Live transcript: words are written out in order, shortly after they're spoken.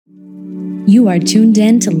You are tuned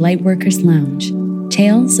in to Lightworkers Lounge,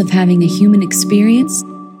 tales of having a human experience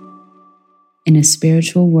in a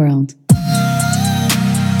spiritual world.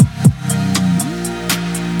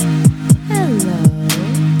 Hello,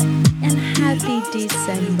 and happy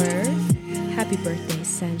December. Happy birthday,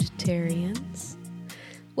 Sagittarians.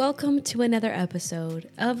 Welcome to another episode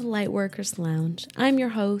of Lightworkers Lounge. I'm your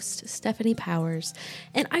host, Stephanie Powers,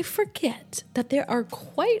 and I forget that there are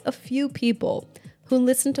quite a few people who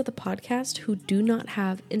listen to the podcast who do not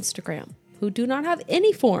have Instagram, who do not have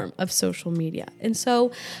any form of social media. And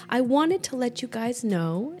so I wanted to let you guys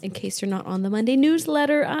know, in case you're not on the Monday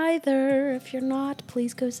newsletter either. If you're not,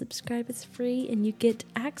 please go subscribe. It's free and you get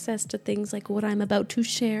access to things like what I'm about to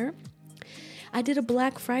share. I did a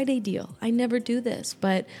Black Friday deal. I never do this,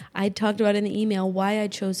 but I talked about in the email why I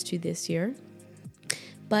chose to this year.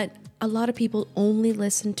 But a lot of people only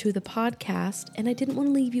listen to the podcast, and I didn't want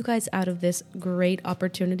to leave you guys out of this great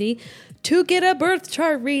opportunity to get a birth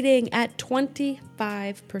chart reading at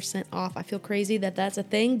 25% off. I feel crazy that that's a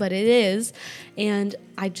thing, but it is. And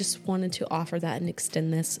I just wanted to offer that and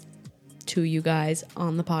extend this to you guys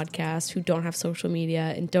on the podcast who don't have social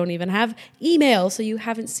media and don't even have email, so you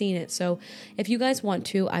haven't seen it. So if you guys want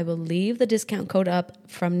to, I will leave the discount code up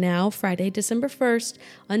from now, Friday, December 1st,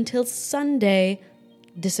 until Sunday,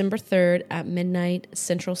 December 3rd at midnight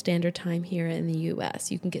Central Standard Time here in the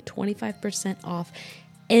US. You can get 25% off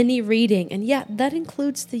any reading. And yeah, that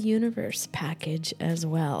includes the universe package as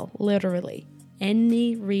well. Literally.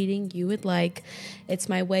 Any reading you would like. It's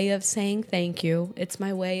my way of saying thank you. It's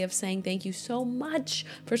my way of saying thank you so much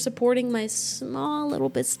for supporting my small little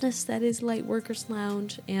business that is Lightworkers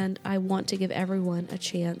Lounge. And I want to give everyone a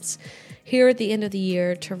chance here at the end of the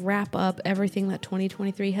year to wrap up everything that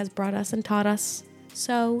 2023 has brought us and taught us.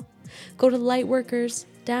 So go to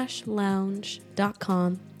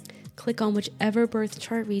lightworkers-lounge.com, click on whichever birth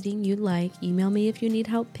chart reading you like, email me if you need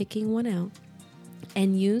help picking one out,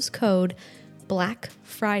 and use code Black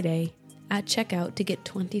Friday at checkout to get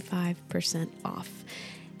 25% off.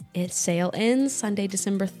 Its sale ends Sunday,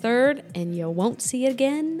 December 3rd, and you won't see it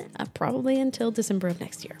again probably until December of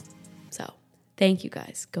next year. So thank you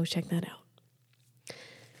guys. Go check that out.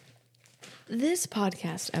 This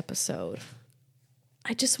podcast episode,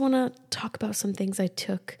 I just want to talk about some notes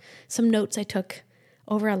I took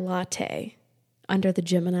over a latte under the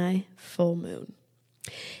Gemini full moon.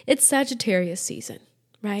 It's Sagittarius season,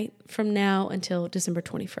 right? From now until December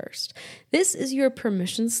 21st. This is your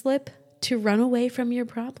permission slip to run away from your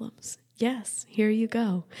problems. Yes, here you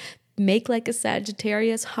go. Make like a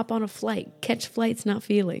Sagittarius, hop on a flight, catch flights, not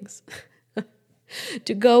feelings.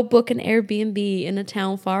 To go book an Airbnb in a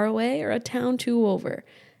town far away or a town two over.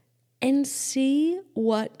 And see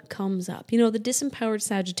what comes up. You know, the disempowered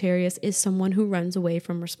Sagittarius is someone who runs away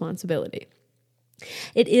from responsibility.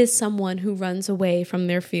 It is someone who runs away from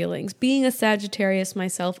their feelings. Being a Sagittarius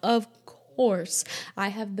myself, of course, I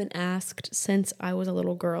have been asked since I was a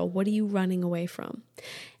little girl, what are you running away from?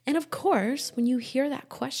 And of course, when you hear that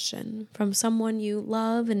question from someone you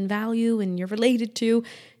love and value and you're related to,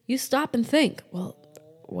 you stop and think, well,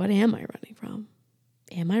 what am I running from?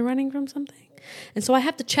 Am I running from something? And so I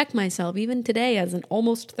have to check myself, even today as an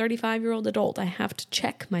almost 35-year-old adult, I have to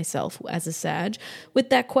check myself as a Sag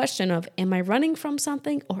with that question of, am I running from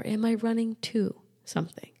something or am I running to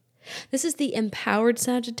something? This is the empowered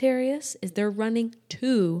Sagittarius, is they're running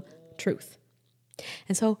to truth.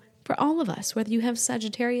 And so for all of us, whether you have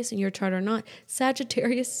Sagittarius in your chart or not,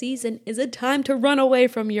 Sagittarius season is a time to run away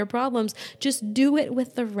from your problems. Just do it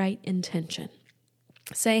with the right intention.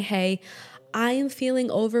 Say, hey, I am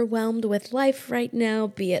feeling overwhelmed with life right now,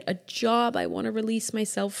 be it a job I want to release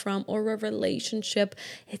myself from or a relationship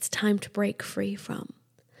it's time to break free from.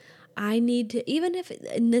 I need to, even if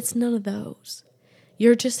it's none of those,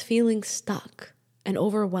 you're just feeling stuck and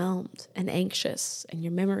overwhelmed and anxious and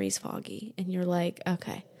your memory's foggy and you're like,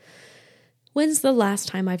 okay, when's the last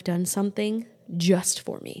time I've done something just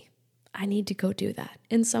for me? I need to go do that.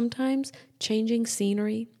 And sometimes changing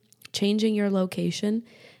scenery, changing your location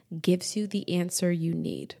gives you the answer you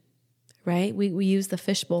need, right? We use the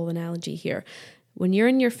fishbowl analogy here. When you're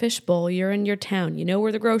in your fishbowl, you're in your town. You know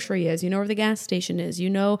where the grocery is. You know where the gas station is. You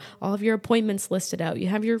know all of your appointments listed out. You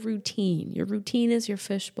have your routine. Your routine is your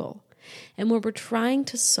fishbowl. And when we're trying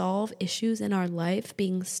to solve issues in our life,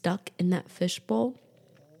 being stuck in that fishbowl,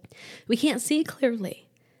 we can't see clearly.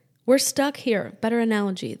 We're stuck here. Better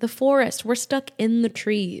analogy. The forest. We're stuck in the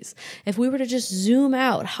trees. If we were to just zoom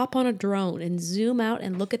out, hop on a drone and zoom out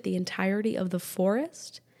and look at the entirety of the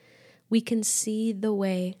forest, we can see the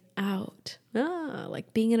way out.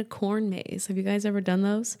 Like being in a corn maze. Have you guys ever done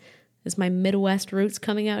those? Is my Midwest roots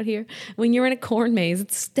coming out here? When you're in a corn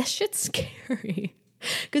maze, that shit's scary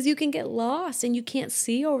because you can get lost and you can't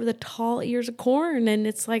see over the tall ears of corn. And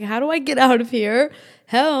it's like, how do I get out of here?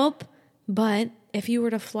 Help. But if you were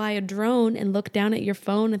to fly a drone and look down at your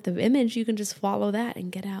phone at the image, you can just follow that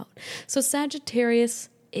and get out. So Sagittarius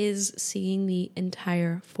is seeing the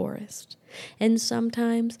entire forest. And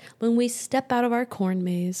sometimes when we step out of our corn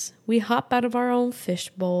maze, we hop out of our own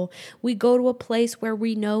fishbowl, we go to a place where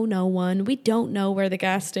we know no one, we don't know where the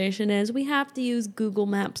gas station is, we have to use Google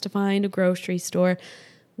Maps to find a grocery store.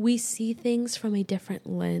 We see things from a different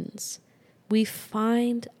lens. We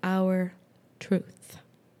find our truth.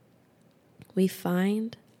 We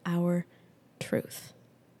find our truth.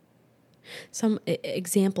 Some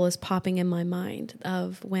example is popping in my mind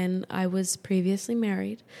of when I was previously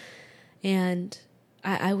married and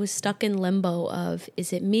I was stuck in limbo of,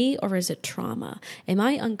 is it me or is it trauma? Am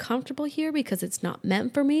I uncomfortable here because it's not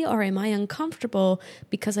meant for me, or am I uncomfortable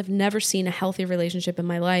because I've never seen a healthy relationship in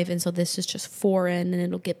my life and so this is just foreign and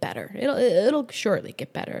it'll get better. It'll surely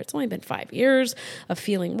get better. It's only been 5 years of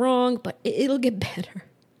feeling wrong, but it'll get better.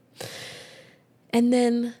 And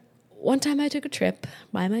then one time I took a trip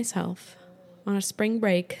by myself on a spring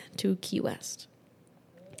break to Key West.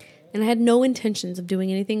 And I had no intentions of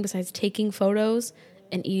doing anything besides taking photos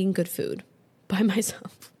and eating good food by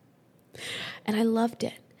myself. And I loved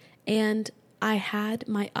it. And I had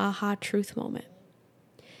my aha truth moment.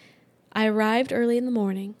 I arrived early in the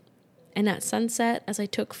morning, and at sunset, as I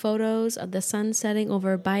took photos of the sun setting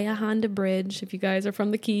over Bahia Honda Bridge, if you guys are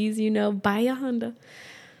from the Keys, you know Bahia Honda,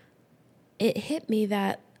 it hit me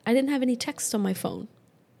that I didn't have any text on my phone.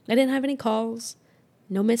 I didn't have any calls,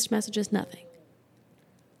 no missed messages, nothing.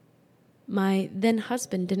 My then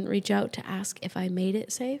husband didn't reach out to ask if I made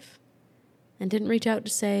it safe and didn't reach out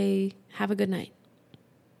to say, have a good night.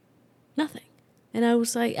 Nothing. And I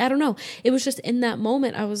was like, I don't know. It was just in that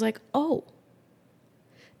moment, I was like, oh,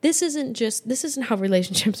 this isn't how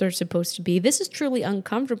relationships are supposed to be. This is truly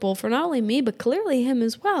uncomfortable for not only me, but clearly him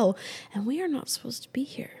as well. And we are not supposed to be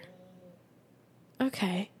here.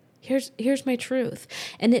 Okay. Here's my truth.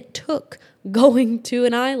 And it took going to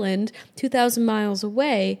an island 2,000 miles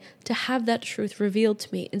away to have that truth revealed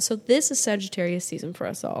to me. And so this is Sagittarius season for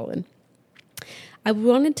us all. And I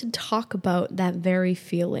wanted to talk about that very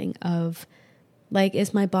feeling of, like,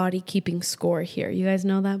 is my body keeping score here? You guys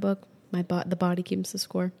know that book? The Body Keeps the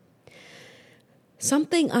Score.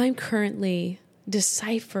 Something I'm currently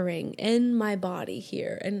deciphering in my body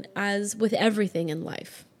here, and as with everything in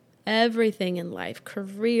life,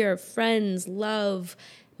 career, friends, love,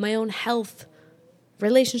 my own health,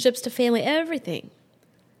 relationships to family, everything.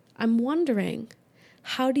 I'm wondering,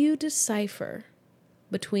 how do you decipher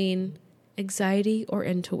between anxiety or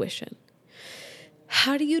intuition?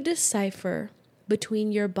 How do you decipher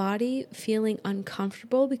between your body feeling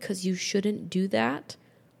uncomfortable because you shouldn't do that,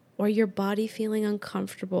 or your body feeling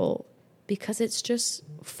uncomfortable because it's just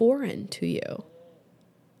foreign to you?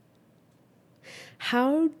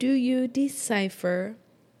 How do you decipher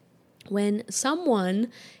when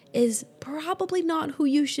someone is probably not who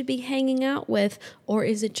you should be hanging out with, or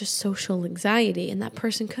is it just social anxiety and that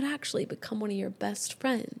person could actually become one of your best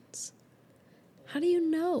friends? How do you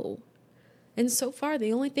know? And so far,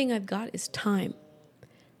 the only thing I've got is time.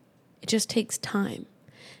 It just takes time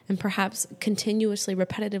and perhaps continuously,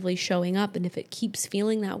 repetitively showing up. And if it keeps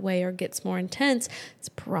feeling that way or gets more intense, it's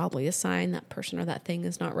probably a sign that person or that thing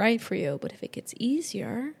is not right for you. But if it gets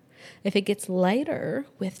easier, if it gets lighter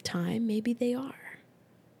with time, maybe they are.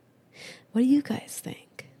 What do you guys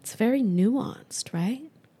think? It's very nuanced,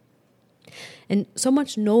 right? And so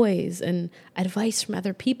much noise and advice from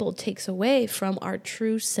other people takes away from our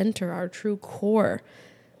true center, our true core.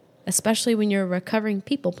 Especially when you're a recovering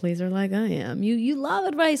people pleaser like I am. You love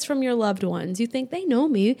advice from your loved ones. You think they know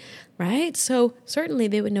me, right? So certainly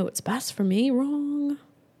they would know what's best for me. Wrong.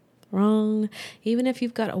 Even if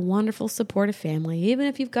you've got a wonderful supportive family, even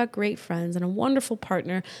if you've got great friends and a wonderful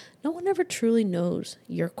partner, no one ever truly knows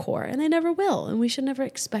your core, and they never will, and we should never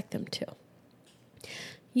expect them to.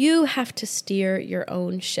 You have to steer your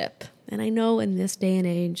own ship. And I know in this day and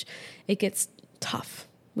age, it gets tough.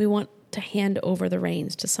 We want to hand over the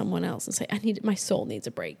reins to someone else and say, my soul needs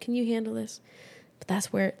a break. Can you handle this? But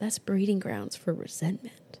that's breeding grounds for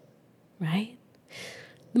resentment, right?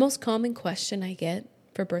 The most common question I get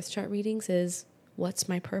for birth chart readings is, what's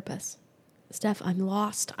my purpose? Steph, I'm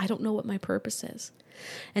lost. I don't know what my purpose is.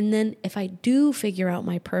 And then if I do figure out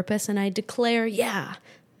my purpose and I declare, yeah,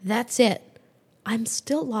 that's it, I'm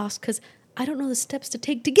still lost because I don't know the steps to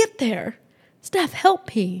take to get there. Steph,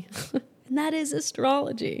 help me. And that is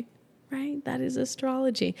astrology. right? That is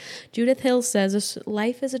astrology. Judith Hill says,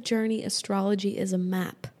 life is a journey, astrology is a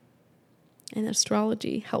map. And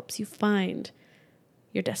astrology helps you find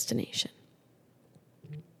your destination.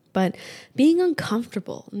 But being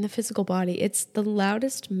uncomfortable in the physical body, it's the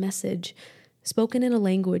loudest message spoken in a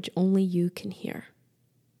language only you can hear.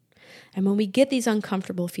 And when we get these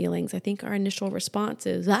uncomfortable feelings, I think our initial response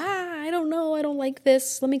is, I don't know, I don't like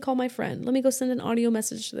this. Let me call my friend. Let me go send an audio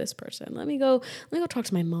message to this person. Let me go talk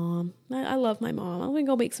to my mom. I love my mom. Let me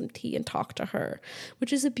go make some tea and talk to her,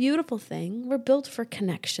 which is a beautiful thing. We're built for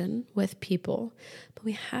connection with people, but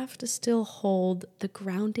we have to still hold the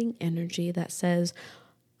grounding energy that says,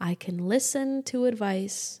 I can listen to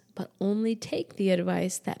advice, but only take the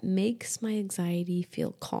advice that makes my anxiety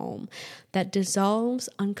feel calm, that dissolves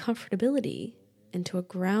uncomfortability into a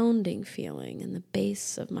grounding feeling in the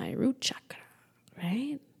base of my root chakra,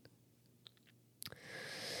 right?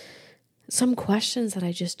 Some questions that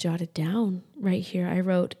I just jotted down right here. I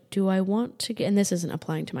wrote, do I want to get, and this isn't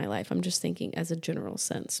applying to my life, I'm just thinking as a general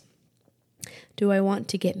sense. Do I want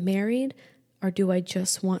to get married, or do I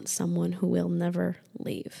just want someone who will never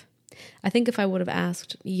leave? I think if I would have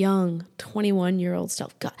asked young 21-year-old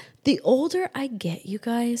self, God, the older I get, you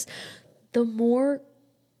guys, the more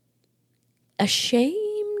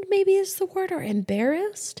ashamed, maybe is the word, or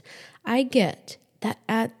embarrassed I get that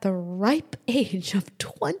at the ripe age of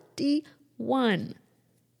 21,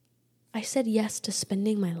 I said yes to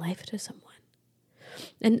spending my life to someone.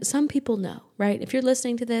 And some people know, right? If you're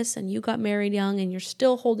listening to this and you got married young and you're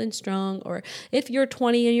still holding strong, or if you're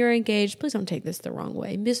 20 and you're engaged, please don't take this the wrong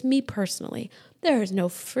way. Just me personally, there is no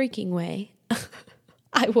freaking way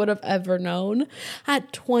I would have ever known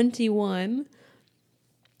at 21.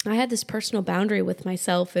 I had this personal boundary with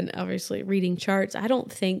myself, and obviously reading charts. I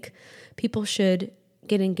don't think people should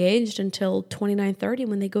get engaged until 29, 30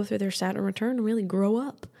 when they go through their Saturn return and really grow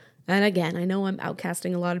up. And again, I know I'm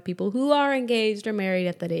outcasting a lot of people who are engaged or married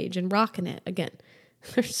at that age and rocking it. Again,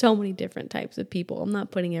 there's so many different types of people. I'm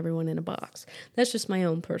not putting everyone in a box. That's just my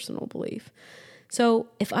own personal belief. So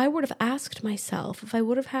if I would have asked myself, if I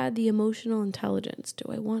would have had the emotional intelligence, do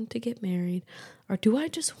I want to get married, or do I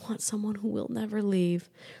just want someone who will never leave?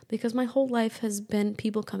 Because my whole life has been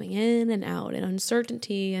people coming in and out and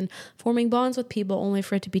uncertainty and forming bonds with people only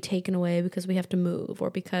for it to be taken away because we have to move, or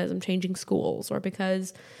because I'm changing schools, or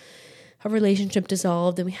because a relationship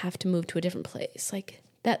dissolved and we have to move to a different place. Like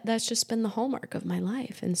that's just been the hallmark of my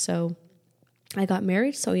life. And so I got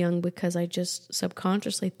married so young because I just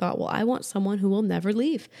subconsciously thought, well, I want someone who will never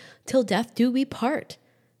leave. Till death do we part.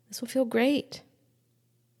 This will feel great.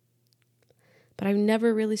 But I've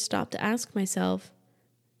never really stopped to ask myself,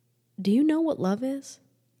 do you know what love is?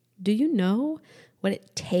 Do you know what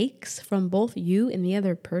it takes from both you and the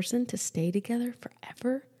other person to stay together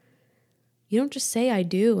forever? You don't just say I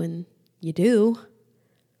do and you do.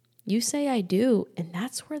 You say I do, and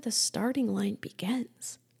that's where the starting line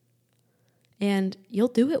begins. And you'll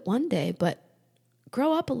do it one day, but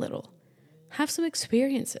grow up a little. Have some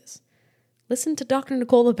experiences. Listen to Dr.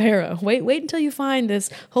 Nicole LePera. Wait until you find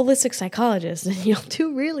this holistic psychologist, and you'll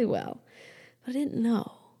do really well. But I didn't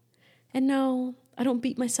know. And no, I don't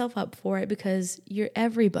beat myself up for it, because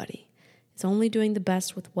everybody is only doing the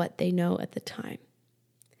best with what they know at the time.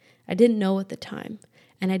 I didn't know at the time,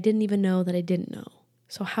 and I didn't even know that I didn't know.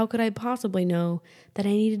 So how could I possibly know that I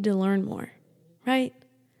needed to learn more, right?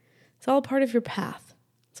 It's all a part of your path.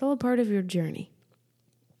 It's all a part of your journey.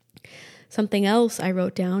 Something else I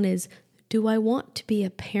wrote down is, do I want to be a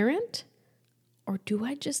parent, or do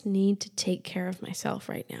I just need to take care of myself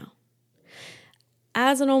right now?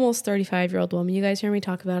 As an almost 35-year-old woman, you guys hear me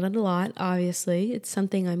talk about it a lot, obviously. It's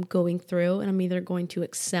something I'm going through, and I'm either going to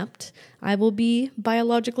accept I will be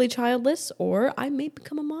biologically childless, or I may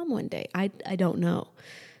become a mom one day. I don't know.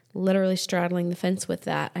 Literally straddling the fence with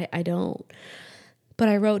that. I don't. But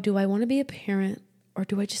I wrote, do I want to be a parent, or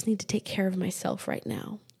do I just need to take care of myself right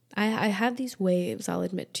now? I have these waves, I'll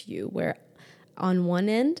admit to you, where on one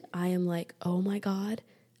end, I am like, oh my God,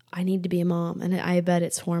 I need to be a mom. And I bet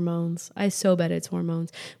it's hormones. I so bet it's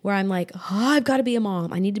hormones. Where I'm like, oh, I've got to be a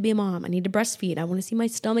mom. I need to be a mom. I need to breastfeed. I want to see my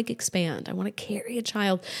stomach expand. I want to carry a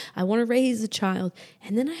child. I want to raise a child.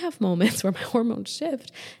 And then I have moments where my hormones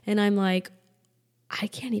shift. And I'm like, I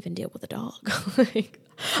can't even deal with a dog.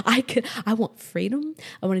 I want freedom.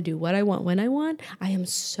 I want to do what I want when I want. I am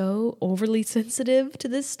so overly sensitive to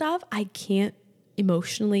this stuff. I can't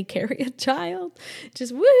emotionally carry a child.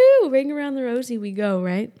 Just woohoo, ring around the rosy we go,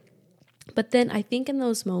 right? But then I think in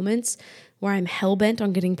those moments where I'm hell-bent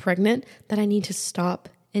on getting pregnant, that I need to stop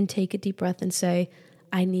and take a deep breath and say,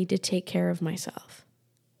 I need to take care of myself.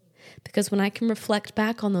 Because when I can reflect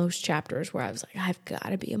back on those chapters where I was like, I've got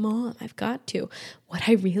to be a mom, I've got to. What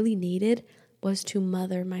I really needed was to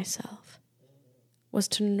mother myself, was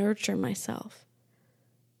to nurture myself,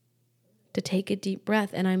 to take a deep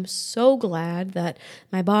breath. And I'm so glad that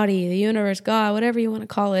my body, the universe, God, whatever you want to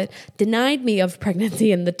call it, denied me of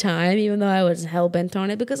pregnancy in the time, even though I was hell-bent on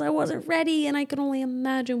it, because I wasn't ready and I could only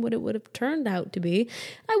imagine what it would have turned out to be.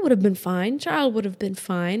 I would have been fine. Child would have been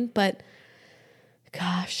fine. But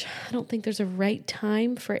gosh, I don't think there's a right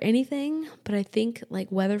time for anything. But I think like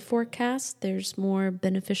weather forecasts, there's more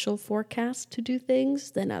beneficial forecasts to do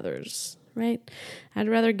things than others. Right? I'd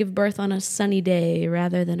rather give birth on a sunny day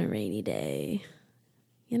rather than a rainy day,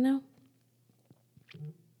 you know?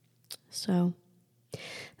 So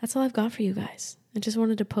that's all I've got for you guys. I just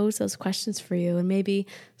wanted to pose those questions for you and maybe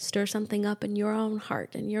stir something up in your own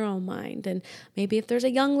heart and your own mind. And maybe if there's a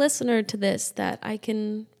young listener to this, that I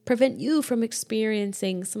can prevent you from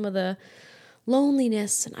experiencing some of the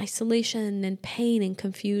loneliness and isolation and pain and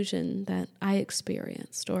confusion that I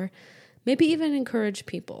experienced. Or maybe even encourage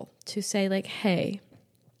people to say like, hey,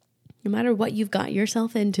 no matter what you've got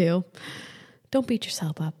yourself into, don't beat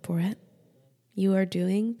yourself up for it. You are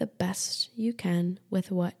doing the best you can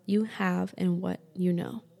with what you have and what you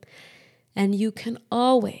know. And you can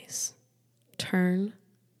always turn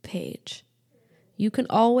page. You can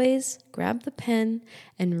always grab the pen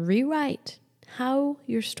and rewrite how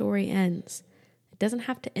your story ends. It doesn't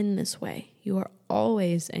have to end this way. You are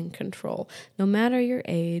always in control. No matter your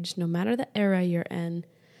age, no matter the era you're in,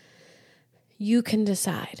 you can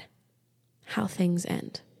decide how things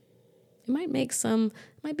end. It might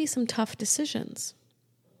be some tough decisions.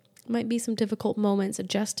 It might be some difficult moments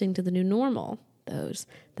adjusting to the new normal.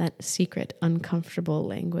 That secret, uncomfortable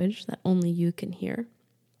language that only you can hear.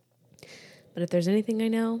 But if there's anything I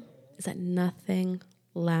know, is that nothing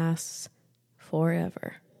lasts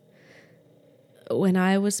forever. When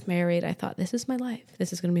I was married, I thought, this is my life.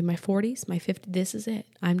 This is going to be my 40s, my 50s. This is it.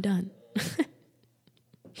 I'm done.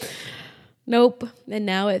 Nope. And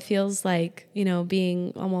now it feels like,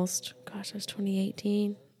 being almost, I was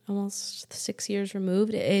 2018, almost 6 years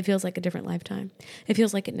removed. It feels like a different lifetime. It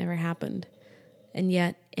feels like it never happened. And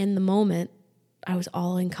yet in the moment, I was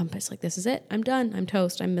all encompassed. Like, this is it. I'm done. I'm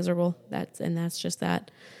toast. I'm miserable. That's just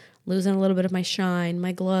that. Losing a little bit of my shine,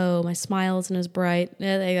 my glow, my smile isn't as bright.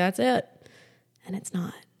 That's it. And it's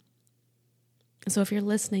not. So if you're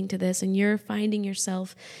listening to this and you're finding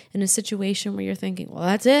yourself in a situation where you're thinking, well,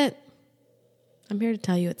 that's it, I'm here to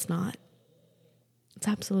tell you it's not. It's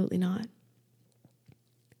absolutely not.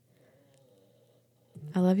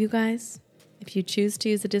 I love you guys. If you choose to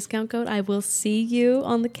use the discount code, I will see you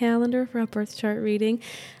on the calendar for a birth chart reading.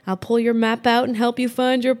 I'll pull your map out and help you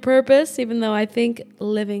find your purpose, even though I think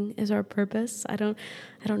living is our purpose. I don't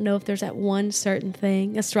know if there's that one certain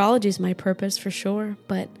thing. Astrology is my purpose for sure,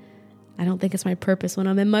 but I don't think it's my purpose when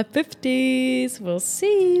I'm in my 50s. We'll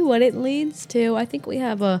see what it leads to. I think we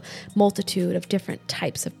have a multitude of different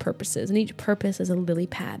types of purposes, and each purpose is a lily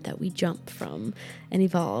pad that we jump from and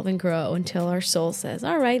evolve and grow until our soul says,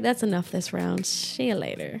 all right, that's enough this round. See you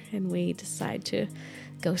later. And we decide to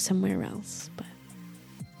go somewhere else. But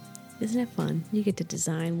isn't it fun? You get to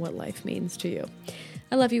design what life means to you.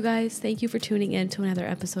 I love you guys. Thank you for tuning in to another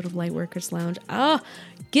episode of Lightworkers Lounge.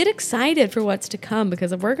 Get excited for what's to come,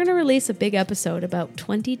 because we're going to release a big episode about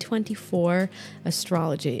 2024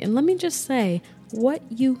 astrology. And let me just say, what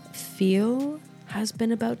you feel has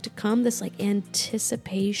been about to come, this like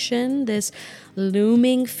anticipation, this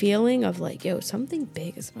looming feeling of like, something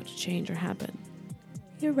big is about to change or happen.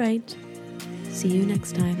 You're right. See you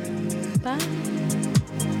next time.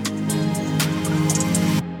 Bye.